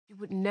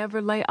would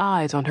never lay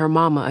eyes on her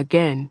mama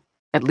again,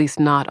 at least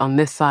not on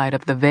this side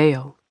of the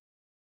veil.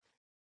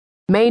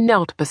 May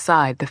knelt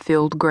beside the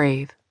filled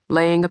grave,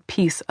 laying a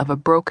piece of a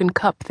broken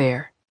cup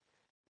there.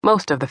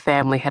 Most of the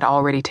family had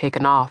already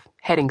taken off,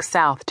 heading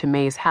south to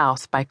May's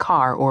house by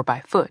car or by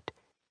foot,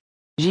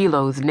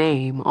 Jilo's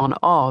name on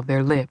all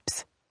their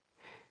lips.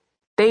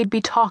 They'd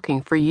be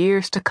talking for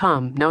years to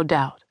come, no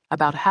doubt,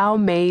 about how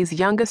May's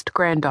youngest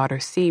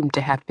granddaughter seemed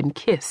to have been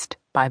kissed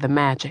by the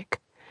magic.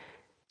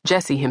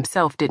 Jesse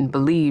himself didn't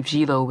believe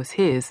Jilo was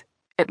his,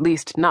 at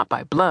least not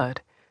by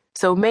blood,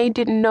 so May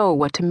didn't know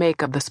what to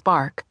make of the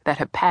spark that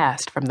had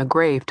passed from the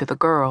grave to the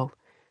girl.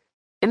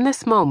 In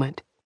this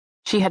moment,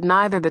 she had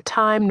neither the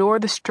time nor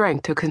the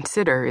strength to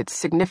consider its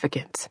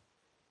significance.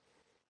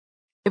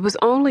 It was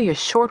only a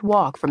short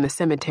walk from the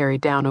cemetery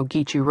down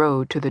Ogeechee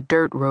Road to the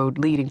dirt road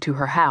leading to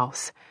her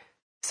house,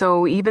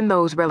 so even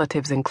those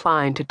relatives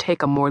inclined to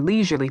take a more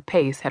leisurely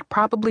pace had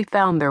probably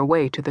found their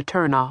way to the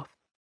turnoff.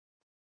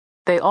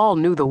 They all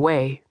knew the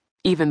way,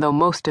 even though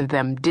most of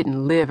them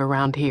didn't live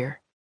around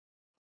here.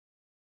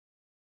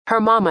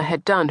 Her mama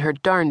had done her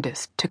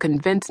darndest to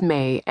convince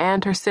May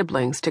and her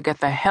siblings to get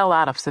the hell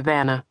out of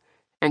Savannah,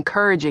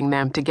 encouraging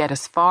them to get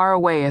as far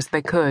away as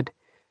they could.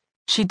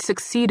 She'd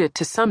succeeded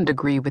to some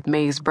degree with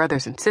May's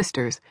brothers and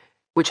sisters,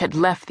 which had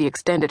left the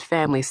extended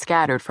family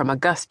scattered from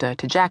Augusta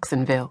to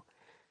Jacksonville.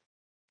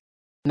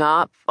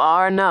 "Not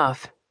far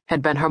enough,"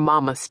 had been her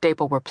mama's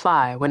staple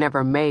reply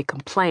whenever May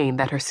complained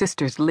that her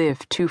sisters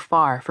lived too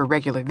far for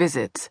regular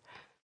visits.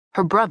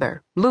 Her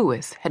brother,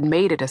 Louis, had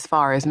made it as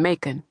far as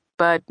Macon,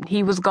 but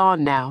he was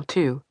gone now,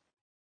 too.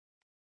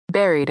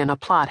 Buried in a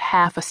plot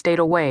half a state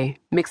away,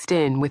 mixed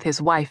in with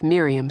his wife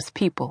Miriam's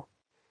people.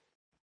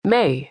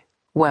 May,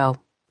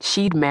 well,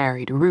 she'd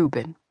married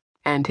Reuben,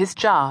 and his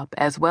job,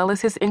 as well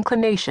as his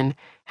inclination,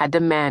 had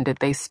demanded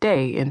they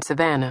stay in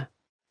Savannah.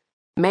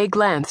 May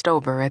glanced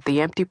over at the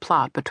empty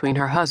plot between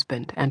her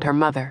husband and her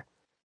mother,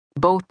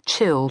 both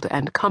chilled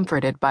and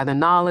comforted by the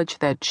knowledge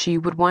that she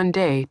would one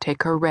day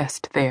take her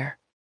rest there.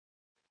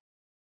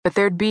 But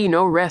there'd be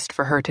no rest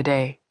for her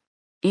today.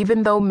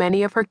 Even though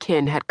many of her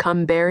kin had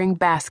come bearing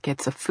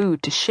baskets of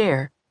food to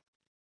share,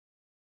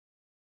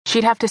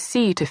 she'd have to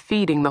see to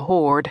feeding the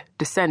horde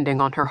descending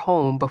on her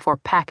home before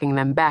packing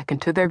them back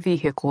into their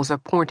vehicles or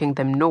pointing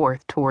them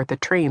north toward the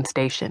train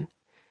station.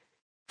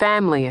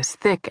 Family as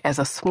thick as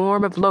a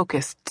swarm of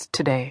locusts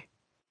today,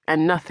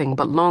 and nothing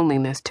but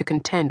loneliness to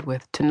contend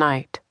with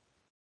tonight.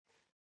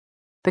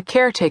 The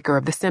caretaker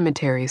of the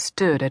cemetery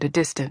stood at a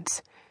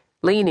distance,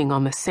 leaning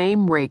on the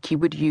same rake he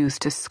would use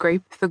to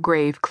scrape the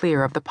grave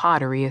clear of the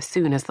pottery as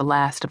soon as the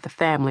last of the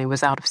family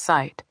was out of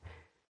sight.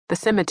 The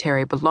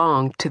cemetery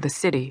belonged to the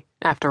city,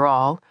 after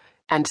all,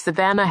 and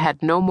Savannah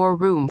had no more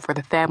room for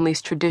the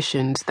family's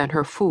traditions than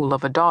her fool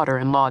of a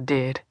daughter-in-law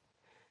did.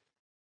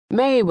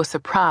 May was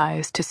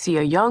surprised to see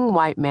a young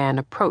white man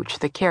approach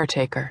the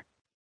caretaker.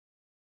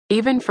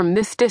 Even from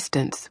this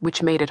distance,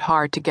 which made it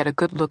hard to get a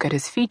good look at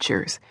his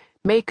features,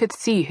 May could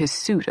see his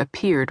suit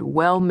appeared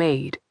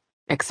well-made,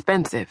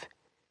 expensive.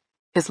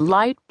 His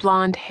light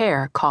blonde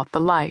hair caught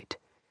the light.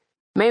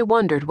 May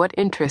wondered what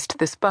interest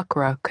this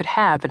buckra could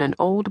have in an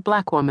old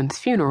black woman's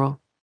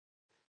funeral.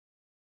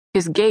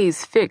 His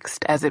gaze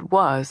fixed as it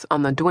was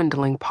on the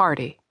dwindling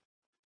party.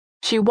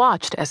 She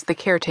watched as the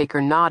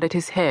caretaker nodded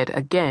his head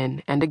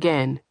again and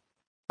again,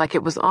 like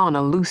it was on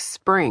a loose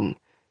spring.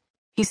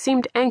 He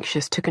seemed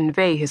anxious to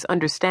convey his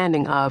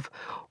understanding of,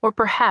 or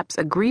perhaps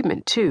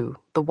agreement to,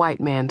 the white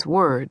man's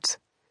words.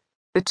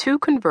 The two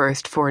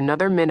conversed for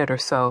another minute or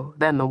so,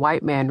 then the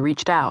white man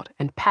reached out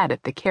and patted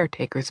the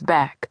caretaker's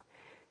back.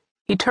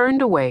 He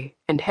turned away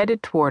and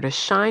headed toward a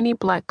shiny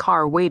black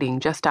car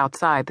waiting just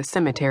outside the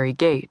cemetery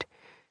gate.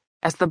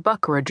 As the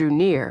buckra drew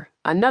near,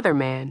 another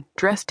man,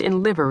 dressed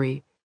in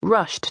livery,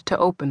 rushed to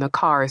open the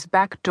car's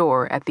back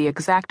door at the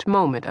exact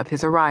moment of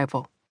his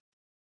arrival.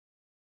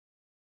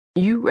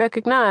 "You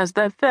recognize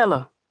that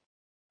fella?"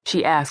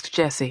 she asked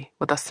Jesse,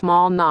 with a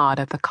small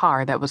nod at the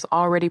car that was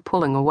already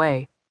pulling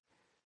away.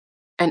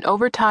 An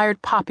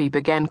overtired Poppy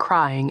began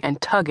crying and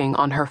tugging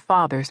on her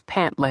father's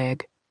pant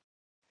leg.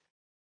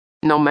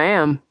 "No,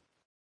 ma'am,"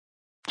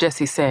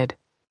 Jesse said,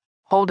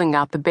 holding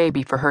out the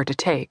baby for her to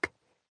take.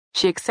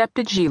 She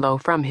accepted Jilo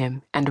from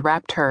him and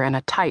wrapped her in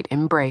a tight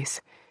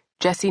embrace.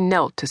 Jesse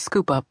knelt to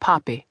scoop up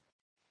Poppy.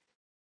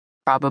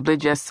 "Probably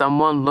just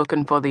someone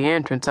looking for the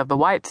entrance of the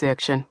white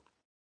section.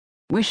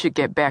 We should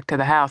get back to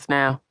the house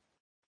now.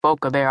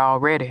 Folk are there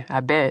already, I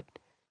bet."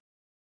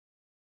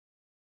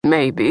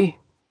 "Maybe,"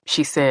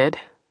 she said,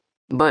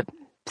 "but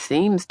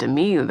seems to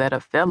me that a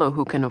fellow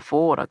who can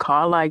afford a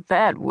car like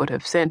that would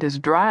have sent his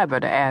driver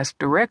to ask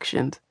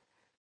directions,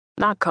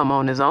 not come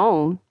on his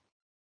own."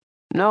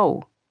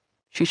 "No,"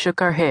 she shook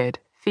her head,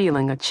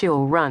 feeling a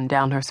chill run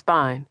down her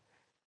spine.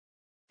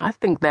 "I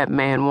think that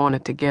man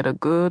wanted to get a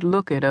good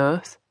look at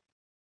us,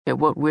 at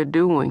what we're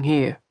doing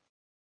here."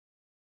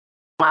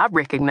 "I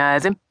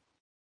recognize him,"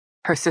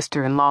 her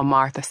sister-in-law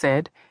Martha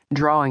said,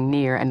 drawing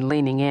near and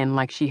leaning in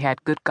like she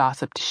had good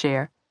gossip to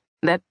share.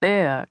 "That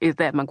there is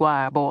that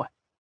McGuire boy.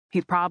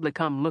 He's probably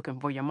come looking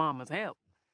for your mama's help."